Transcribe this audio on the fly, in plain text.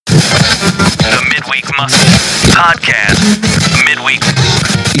Midweek Muscle Podcast. The Midweek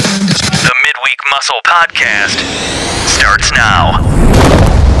Muscle Podcast starts now.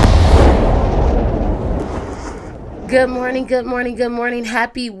 Good morning, good morning, good morning.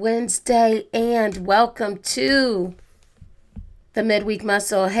 Happy Wednesday and welcome to the Midweek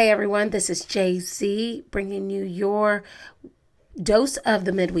Muscle. Hey everyone, this is Jay-Z bringing you your dose of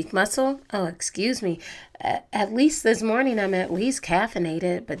the Midweek Muscle. Oh, excuse me. At least this morning I'm at least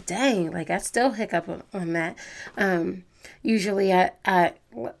caffeinated, but dang, I still hiccup on that. Usually I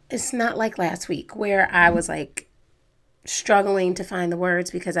it's not like last week where I was struggling to find the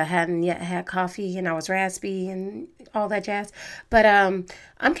words because I hadn't yet had coffee and I was raspy and all that jazz. But I'm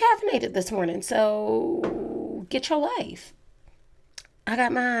caffeinated this morning, so get your life. I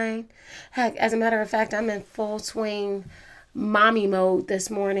got mine. Heck, as a matter of fact, I'm in full swing mommy mode this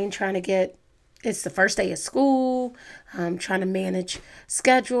morning, it's the first day of school. I'm trying to manage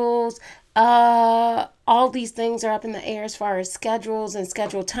schedules. All these things are up in the air as far as schedules and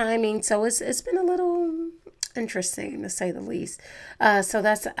schedule timing. So it's been a little interesting to say the least.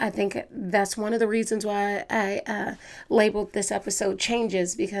 So I think that's one of the reasons why I labeled this episode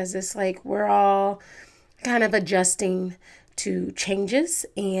Changes, because it's we're all kind of adjusting to changes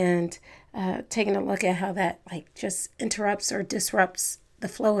and taking a look at how that just interrupts or disrupts the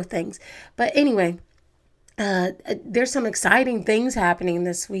flow of things. But anyway, there's some exciting things happening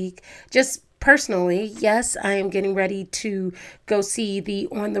this week. Just personally, yes, I am getting ready to go see the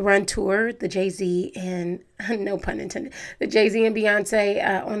On the Run tour, the Jay-Z and, no pun intended, the Jay-Z and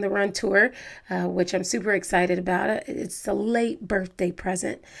Beyonce On the Run tour, which I'm super excited about. It's a late birthday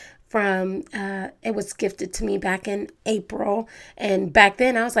present from, it was gifted to me back in April. And back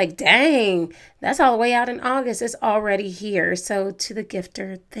then I was like, dang, that's all the way out in August. It's already here. So to the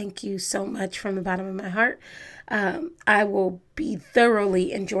gifter, thank you so much from the bottom of my heart. I will be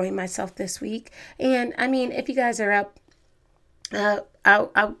thoroughly enjoying myself this week. And I mean, if you guys are up,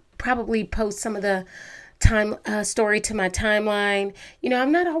 I'll probably post some of the story to my timeline.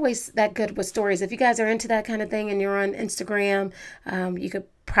 I'm not always that good with stories. If you guys are into that kind of thing and you're on Instagram, you could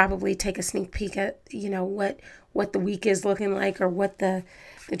probably take a sneak peek at, what the week is looking like or what the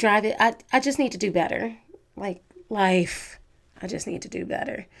drive is. I just need to do better. Life, I just need to do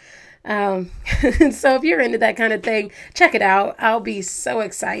better. So if you're into that kind of thing, check it out. I'll be so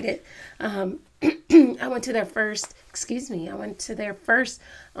excited. I went to their first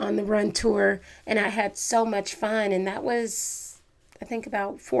On the Run tour, and I had so much fun. And that was, I think,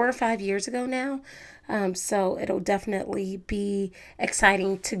 about 4 or 5 years ago now. So it'll definitely be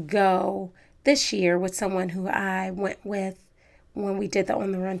exciting to go this year with someone who I went with when we did the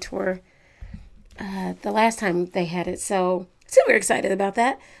On the Run tour the last time they had it. So super excited about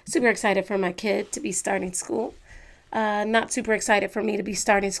that. Super excited for my kid to be starting school. Not super excited for me to be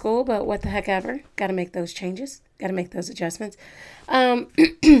starting school, but what the heck ever. Got to make those changes. Got to make those adjustments. So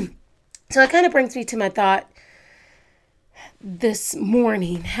it kind of brings me to my thought this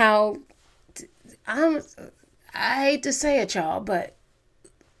morning, how I hate to say it, y'all, but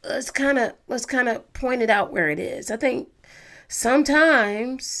let's kind of point it out where it is. I think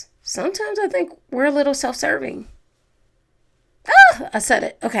sometimes I think we're a little self-serving. I said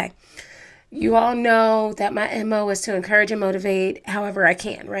it. Okay. You all know that my MO is to encourage and motivate however I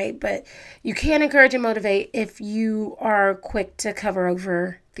can, right? But you can't encourage and motivate if you are quick to cover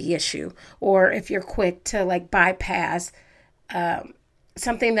over the issue, or if you're quick to bypass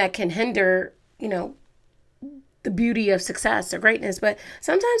something that can hinder, the beauty of success or greatness. But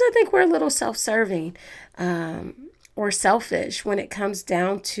sometimes I think we're a little self-serving or selfish when it comes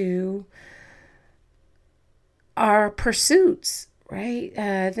down to our pursuits, right?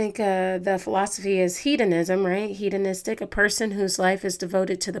 I think the philosophy is hedonism, right? Hedonistic, a person whose life is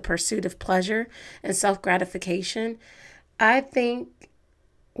devoted to the pursuit of pleasure and self-gratification. I think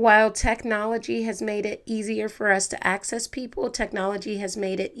while technology has made it easier for us to access people, technology has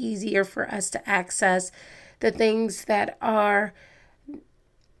made it easier for us to access the things that are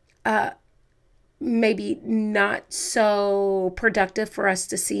maybe not so productive for us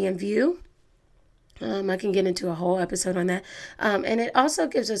to see and view. I can get into a whole episode on that. And it also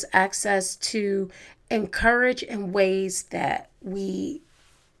gives us access to encourage people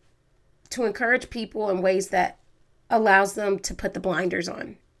in ways that allows them to put the blinders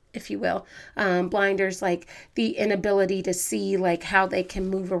on, if you will. Blinders like the inability to see how they can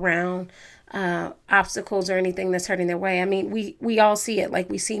move around obstacles or anything that's hurting their way. I mean, we all see it.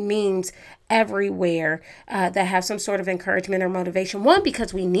 We see memes everywhere that have some sort of encouragement or motivation. One,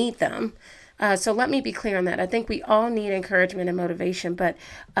 because we need them. So let me be clear on that. I think we all need encouragement and motivation, but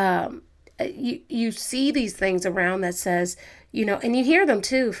you see these things around that says, and you hear them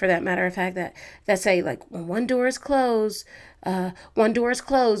too, for that matter of fact, that say like, when one door is closed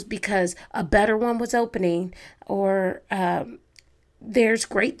because a better one was opening, or there's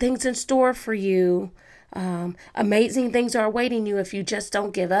great things in store for you. Amazing things are awaiting you if you just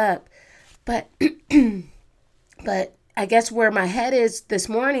don't give up. But but I guess where my head is this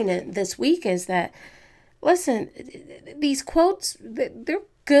morning and this week is that, listen, these quotes, they're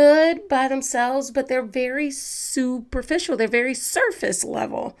good by themselves, but they're very superficial. They're very surface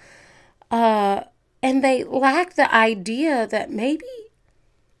level. And they lack the idea that maybe,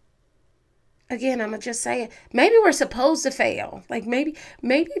 again, I'm going to just say it, maybe we're supposed to fail. Like maybe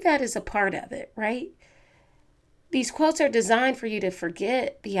that is a part of it, right? These quotes are designed for you to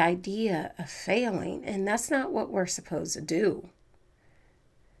forget the idea of failing, and that's not what we're supposed to do.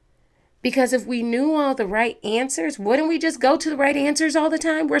 Because if we knew all the right answers, wouldn't we just go to the right answers all the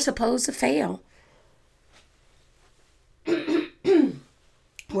time? We're supposed to fail.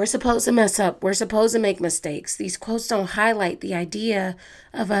 We're supposed to mess up. We're supposed to make mistakes. These quotes don't highlight the idea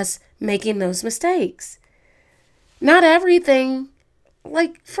of us making those mistakes. Not everything,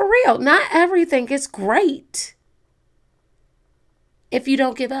 like for real, not everything is great if you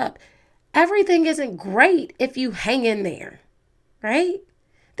don't give up. Everything isn't great if you hang in there, right?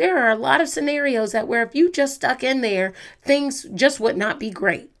 There are a lot of scenarios where if you just stuck in there, things just would not be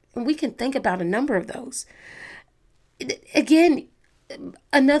great. And we can think about a number of those. Again,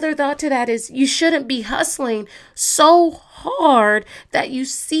 another thought to that is you shouldn't be hustling so hard that you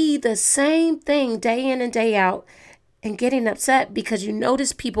see the same thing day in and day out and getting upset because you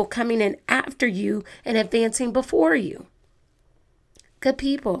notice people coming in after you and advancing before you. Good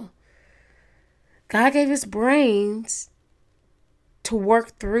people. God gave us brains to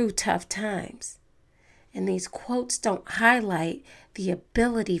work through tough times. And these quotes don't highlight the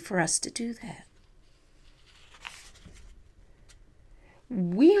ability for us to do that.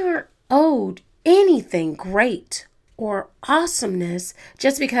 We aren't owed anything great or awesomeness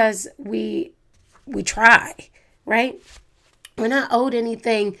just because we try, right? We're not owed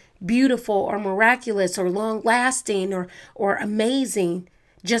anything beautiful or miraculous or long-lasting or amazing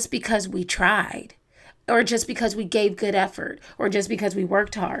just because we tried, or just because we gave good effort, or just because we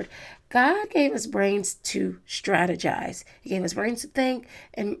worked hard. God gave us brains to strategize. He gave us brains to think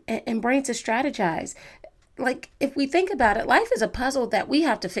and brains to strategize. Like, if we think about it, life is a puzzle that we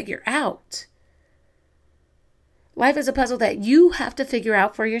have to figure out. Life is a puzzle that you have to figure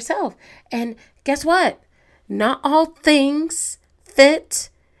out for yourself. And guess what? Not all things fit.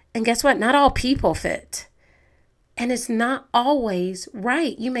 And guess what? Not all people fit. And it's not always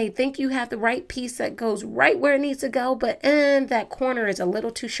right. You may think you have the right piece that goes right where it needs to go, but that corner is a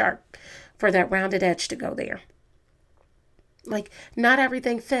little too sharp for that rounded edge to go there. Like, not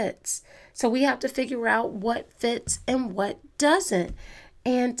everything fits. So we have to figure out what fits and what doesn't.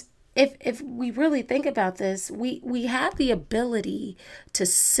 And if we really think about this, we have the ability to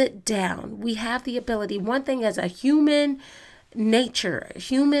sit down. We have the ability, one thing as a human nature, a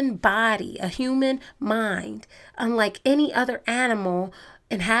human body, a human mind, unlike any other animal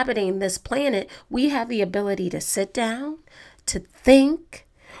inhabiting this planet, we have the ability to sit down, to think,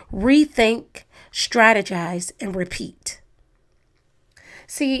 rethink, strategize, and repeat.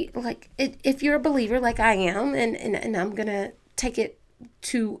 See, like, if you're a believer like I am, and I'm going to take it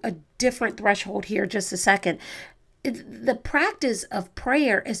to a different threshold here just a second, the practice of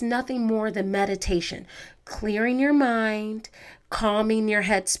prayer is nothing more than meditation, clearing your mind, calming your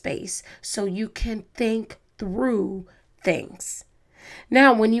headspace so you can think through things.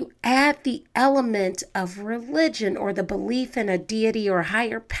 Now, when you add the element of religion or the belief in a deity or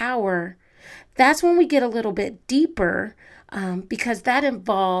higher power, that's when we get a little bit deeper, because that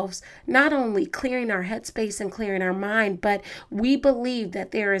involves not only clearing our headspace and clearing our mind, but we believe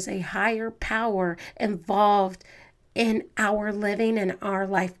that there is a higher power involved in our living and our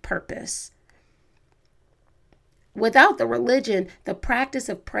life purpose. Without the religion, the practice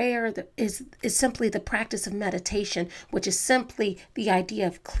of prayer is simply the practice of meditation, which is simply the idea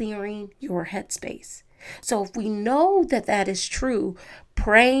of clearing your headspace. So if we know that that is true,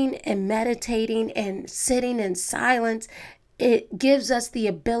 praying and meditating and sitting in silence, it gives us the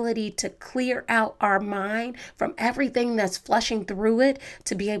ability to clear out our mind from everything that's flushing through it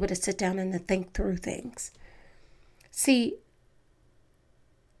to be able to sit down and to think through things. See,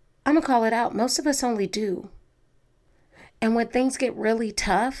 I'm going to call it out. Most of us only do. And when things get really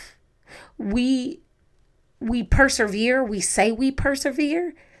tough, we persevere. We say we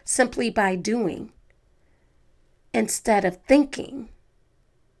persevere simply by doing instead of thinking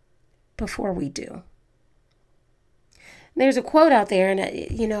before we do. There's a quote out there, and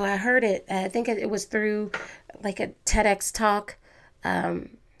I heard it. I think it was through like a TEDx talk.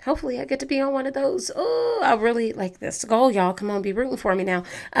 Hopefully I get to be on one of those. Oh, I really like this goal, y'all. Come on, be rooting for me now.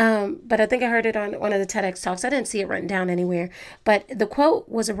 But I think I heard it on one of the TEDx talks. I didn't see it written down anywhere. But the quote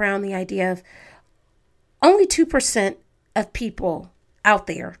was around the idea of only 2% of people out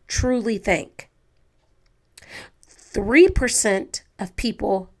there truly think. 3% of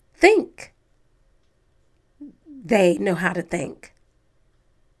people think they know how to think.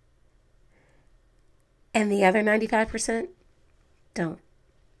 And the other 95% don't.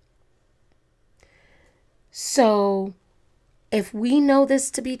 So if we know this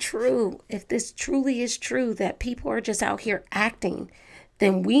to be true, if this truly is true, that people are just out here acting,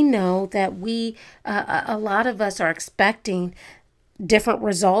 then we know that a lot of us are expecting different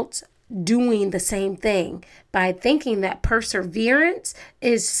results doing the same thing by thinking that perseverance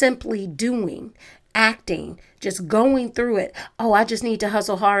is simply doing, acting, just going through it. Oh, I just need to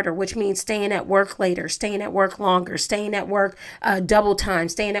hustle harder, which means staying at work later, staying at work longer, staying at work double time,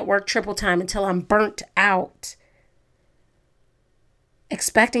 staying at work triple time until I'm burnt out.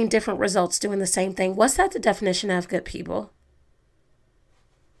 Expecting different results, doing the same thing. What's that the definition of, good people?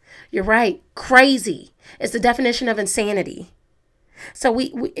 You're right. Crazy. It's the definition of insanity. So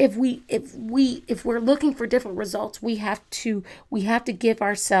if we're looking for different results, we have to give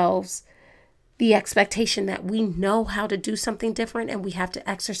ourselves the expectation that we know how to do something different, and we have to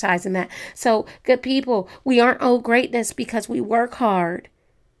exercise in that. So, good people, we aren't owed greatness because we work hard.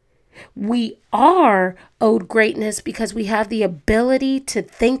 We are owed greatness because we have the ability to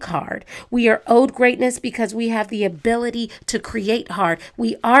think hard. We are owed greatness because we have the ability to create hard.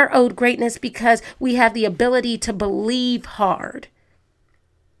 We are owed greatness because we have the ability to believe hard.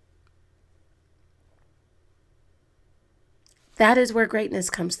 That is where greatness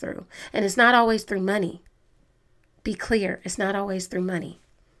comes through. And it's not always through money. Be clear, it's not always through money.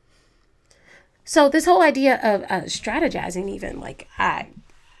 So this whole idea of strategizing, even like I'm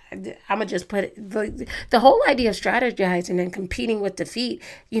gonna just put it, the whole idea of strategizing and competing with defeat,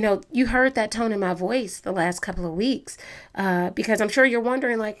 you heard that tone in my voice the last couple of weeks, because I'm sure you're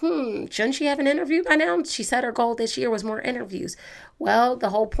wondering like, shouldn't she have an interview by now? She said her goal this year was more interviews. Well, the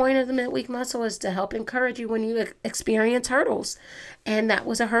whole point of the Midweek Muscle is to help encourage you when you experience hurdles. And that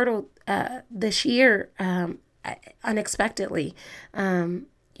was a hurdle this year, unexpectedly.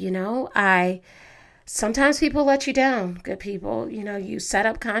 Sometimes people let you down, good people. You set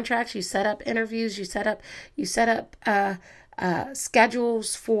up contracts, you set up interviews, you set up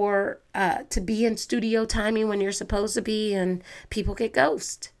schedules for to be in studio timing when you're supposed to be, and people get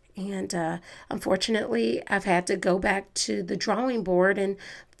ghosted. And unfortunately, I've had to go back to the drawing board and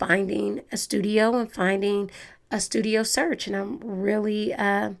finding a studio and finding a studio search. And I'm really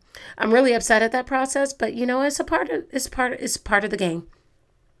upset at that process. But it's part of the game.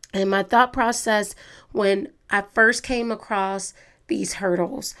 And my thought process when I first came across these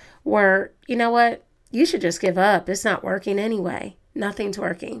hurdles were, you know what? You should just give up. It's not working anyway. Nothing's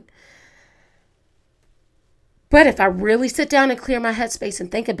working. But if I really sit down and clear my headspace and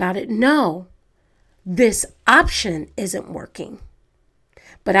think about it, no, this option isn't working.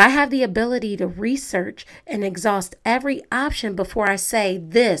 But I have the ability to research and exhaust every option before I say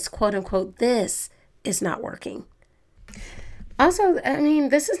this, quote unquote, this is not working. Also,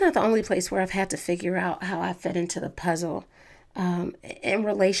 this is not the only place where I've had to figure out how I fit into the puzzle in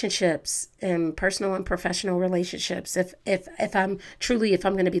relationships, in personal and professional relationships. If I'm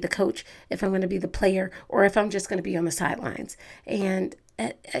going to be the coach, if I'm going to be the player, or if I'm just going to be on the sidelines. And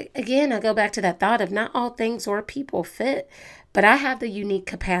again, I go back to that thought of not all things or people fit, but I have the unique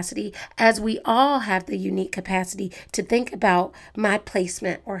capacity, as we all have the unique capacity, to think about my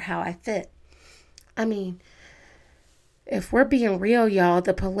placement or how I fit. If we're being real, y'all,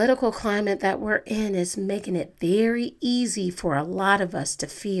 the political climate that we're in is making it very easy for a lot of us to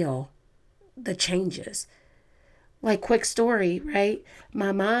feel the changes. Like, quick story, right?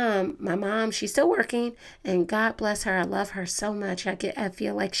 My mom, she's still working, and God bless her. I love her so much. I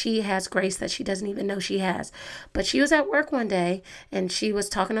feel like she has grace that she doesn't even know she has. But she was at work one day, and she was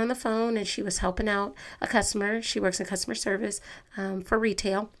talking on the phone, and she was helping out a customer. She works in customer service for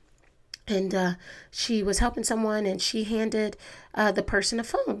retail. And she was helping someone, and she handed the person a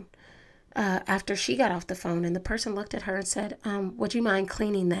phone after she got off the phone. And the person looked at her and said, would you mind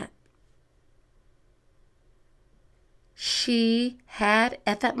cleaning that? She had,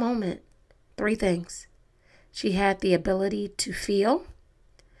 at that moment, 3 things. She had the ability to feel.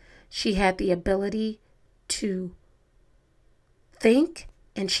 She had the ability to think.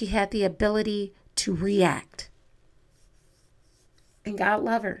 And she had the ability to react. And God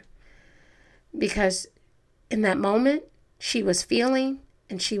love her. Because in that moment, she was feeling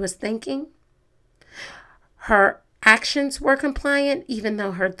and she was thinking. Her actions were compliant, even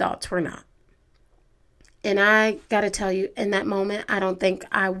though her thoughts were not. And I got to tell you, in that moment, I don't think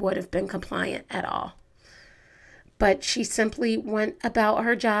I would have been compliant at all. But she simply went about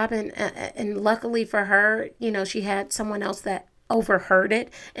her job, and luckily for her, she had someone else that overheard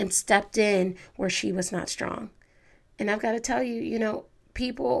it and stepped in where she was not strong. And I've got to tell you,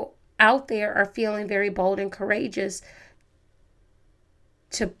 people out there are feeling very bold and courageous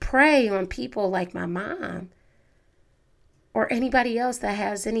to prey on people like my mom or anybody else that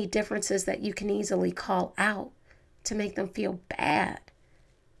has any differences that you can easily call out to make them feel bad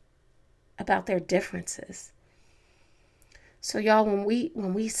about their differences. So y'all,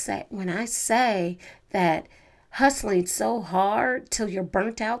 when I say that hustling so hard till you're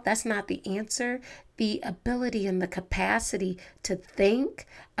burnt out, that's not the answer. The ability and the capacity to think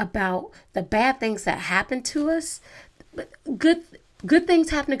about the bad things that happen to us. Good things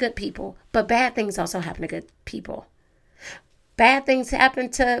happen to good people, but bad things also happen to good people. Bad things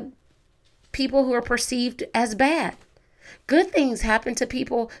happen to people who are perceived as bad. Good things happen to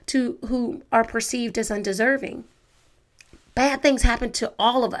people who are perceived as undeserving. Bad things happen to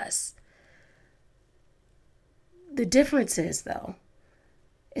all of us. The difference is, though,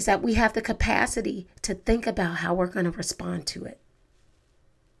 is that we have the capacity to think about how we're going to respond to it.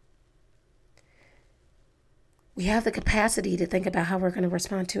 We have the capacity to think about how we're going to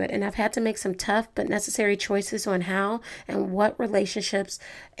respond to it. And I've had to make some tough but necessary choices on how and what relationships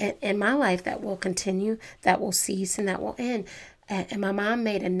in my life that will continue, that will cease, and that will end. And my mom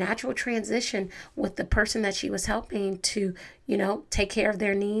made a natural transition with the person that she was helping to, take care of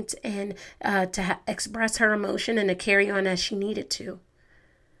their needs and to express her emotion and to carry on as she needed to.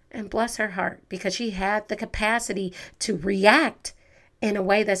 And bless her heart, because she had the capacity to react in a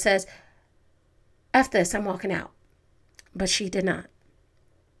way that says, F this, I'm walking out. But she did not.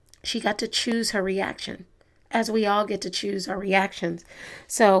 She got to choose her reaction, as we all get to choose our reactions.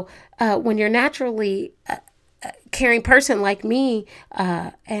 So when you're naturally a caring person like me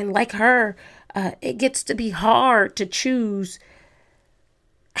and like her, it gets to be hard to choose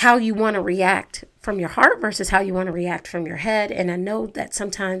how you want to react from your heart versus how you want to react from your head. And I know that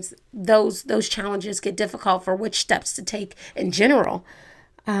sometimes those challenges get difficult for which steps to take in general.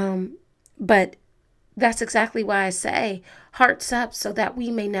 But that's exactly why I say hearts up, so that we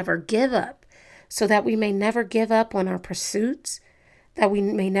may never give up, so that we may never give up on our pursuits, that we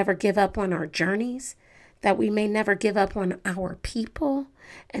may never give up on our journeys, that we may never give up on our people,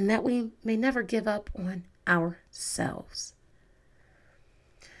 and that we may never give up on ourselves.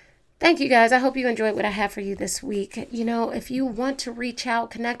 Thank you, guys. I hope you enjoyed what I have for you this week. If you want to reach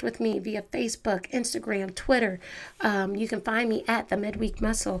out, connect with me via Facebook, Instagram, Twitter. You can find me at The Midweek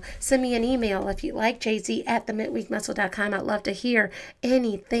Muscle. Send me an email if you like, jz@themidweekmuscle.com. I'd love to hear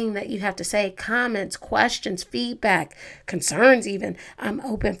anything that you have to say, comments, questions, feedback, concerns even. I'm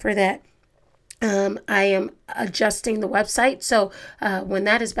open for that. I am adjusting the website. So when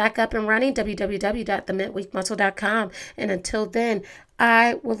that is back up and running, www.themidweekmuscle.com. And until then,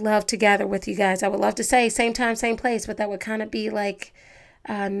 I would love to gather with you guys. I would love to say same time, same place, but that would kind of be like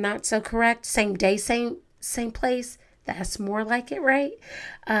not so correct. Same day, same place. That's more like it, right?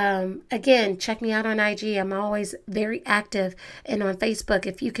 Again, check me out on IG. I'm always very active. And on Facebook,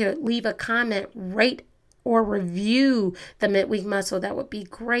 if you could leave a comment, rate or review the Midweek Muscle, that would be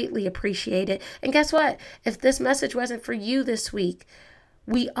greatly appreciated. And guess what? If this message wasn't for you this week,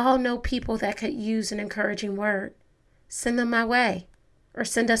 we all know people that could use an encouraging word. Send them my way or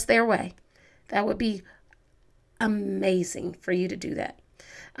send us their way. That would be amazing for you to do that.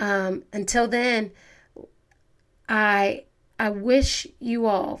 Until then, I wish you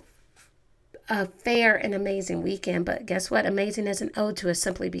all a fair and amazing weekend. But guess what? Amazing isn't owed to us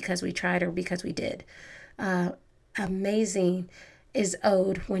simply because we tried or because we did. Amazing is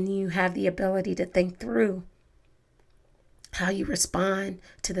owed when you have the ability to think through how you respond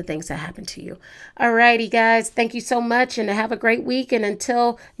to the things that happen to you. Alrighty, guys. Thank you so much and have a great week. And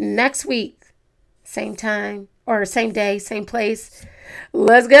until next week, same time or same day, same place.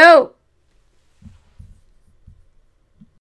 Let's go.